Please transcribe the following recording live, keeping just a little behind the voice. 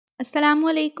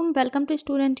अस्सलामुअलैकुम, welcome to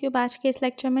student tube. आज के इस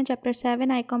लेक्चर में chapter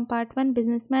 7 Icom part 1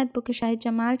 business math book है शाहिद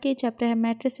जमाल की। चैप्टर है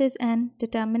मैट्रिसेस एंड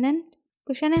डिटर्मिनेंट।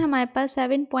 क्वेश्चन है हमारे पास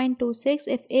 7.26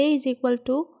 if a is equal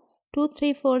to 2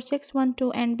 3 4 6 1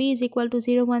 2 and b is equal to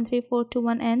 0 1 3 4 2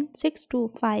 1 and 6 2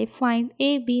 5 find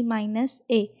a b minus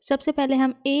a। सबसे पहले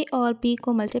हम a और b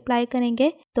को मल्टीप्लाई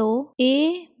करेंगे तो a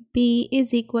b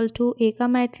is equal to a का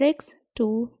मैट्रिक्स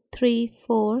 2 3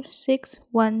 4 6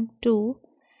 1 2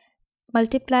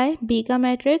 मल्टीप्लाई b का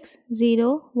मैट्रिक्स 0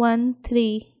 1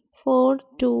 3 4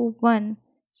 2 1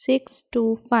 6 2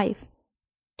 5।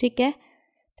 ठीक है,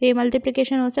 तो ये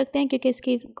मल्टीप्लिकेशन हो सकते हैं क्योंकि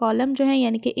इसकी कॉलम जो है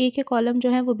यानी कि a के कॉलम जो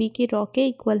है वो b की रो के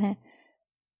इक्वल हैं।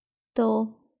 तो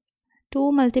 2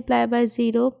 multiply by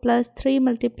 0 plus 3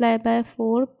 multiply by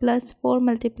 4 plus 4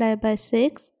 multiply by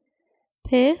 6,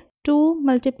 फिर 2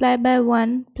 multiply by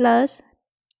 1 plus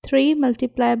 3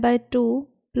 multiply by 2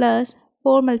 plus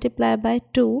 4 multiply by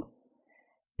 2,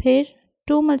 फिर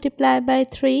 2 multiply by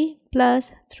 3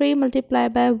 plus 3 multiply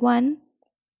by 1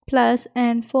 plus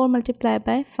and 4 multiply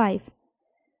by 5,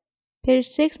 फिर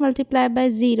 6 multiply by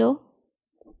 0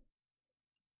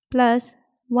 plus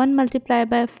 1 multiply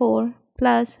by 4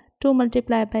 plus 2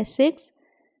 multiply by 6,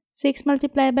 6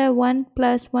 multiply by 1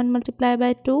 plus 1 multiply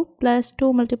by 2 plus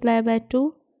 2 multiply by 2,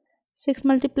 6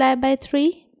 multiply by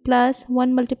 3 plus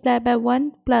 1 multiply by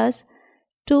 1 plus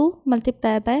 2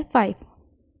 multiply by 5।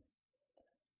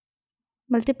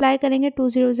 Multiply करेंगे 2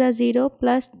 0 ज़ा 0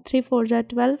 plus 3 4 ज़ा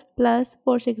 12 plus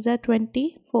 4 6 ज़ा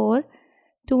 24,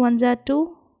 2 1 ज़ा 2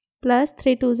 plus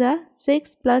 3 2 ज़ा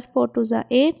 6 plus 4 2 ज़ा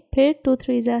 8, फिर 2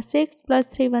 3 ज़ा 6 प्लस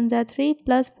 3 1 ज़ा 3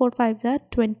 प्लस 4 5 ज़ा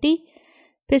 20,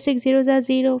 फिर 6 0 ज़ा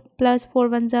 0 प्लस 4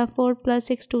 1 ज़ा 4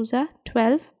 प्लस 6 2 ज़ा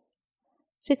 12,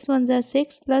 6 1 ज़ा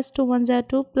 6 प्लस 2 1 ज़ा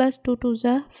 2 प्लस 2 2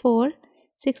 ज़ा 4,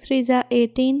 6 3 ज़ा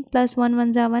 18 प्लस 1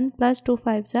 1 ज़ा 1 प्लस 2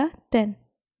 5 ज़ा 10।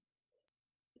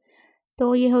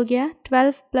 तो ये हो गया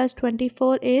 12 प्लस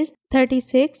 24 इज़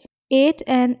 36, 8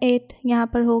 एंड 8 यहाँ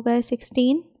पर हो गए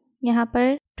 16, यहाँ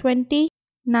पर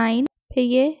 29, फिर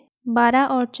ये 12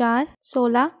 और 4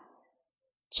 16,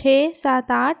 6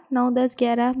 7 8 9 10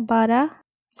 11 12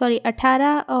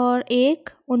 18 और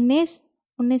 1 19,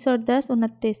 19 और 10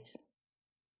 29।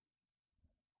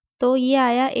 तो ये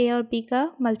आया a और b का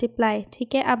मल्टीप्लाई।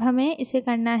 ठीक है, अब हमें इसे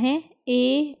करना है a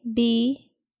b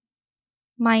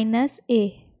माइनस a।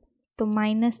 तो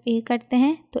माइनस a करते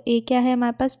हैं तो a क्या है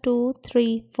हमारे पास 2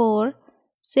 3 4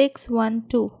 6 1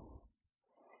 2।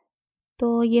 तो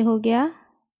ये हो गया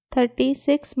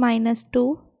 36 minus 2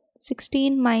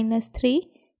 16 minus 3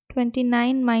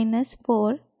 29 minus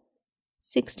 4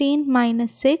 16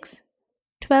 minus 6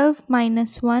 12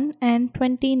 minus 1 and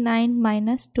 29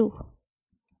 minus 2।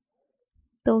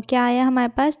 तो क्या आया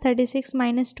हमारे पास 36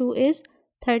 minus 2 is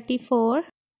 34,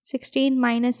 16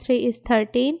 minus 3 is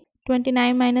 13,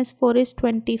 29 minus 4 is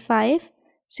 25,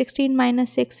 16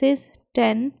 minus 6 is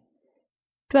 10,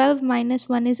 12 minus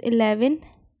 1 is 11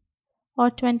 और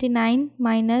 29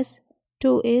 minus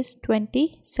 2 is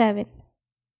 27।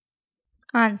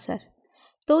 आंसर।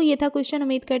 तो ये था क्वेश्चन।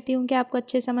 उम्मीद करती हूँ कि आपको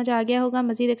अच्छे समझ आ गया होगा।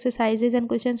 मज़ीद एक्सरसाइजेज एंड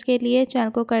क्वेश्चंस के लिए चैनल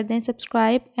को कर दें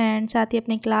सब्सक्राइब एंड साथ ही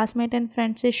अपने क्लासमेट एंड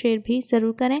फ्रेंड्स से शेयर भी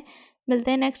ज़रूर करें।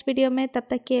 मिलते हैं नेक्स्ट वीडियो में, तब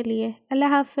तक के लिए अल्लाह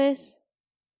हाफ़िज़।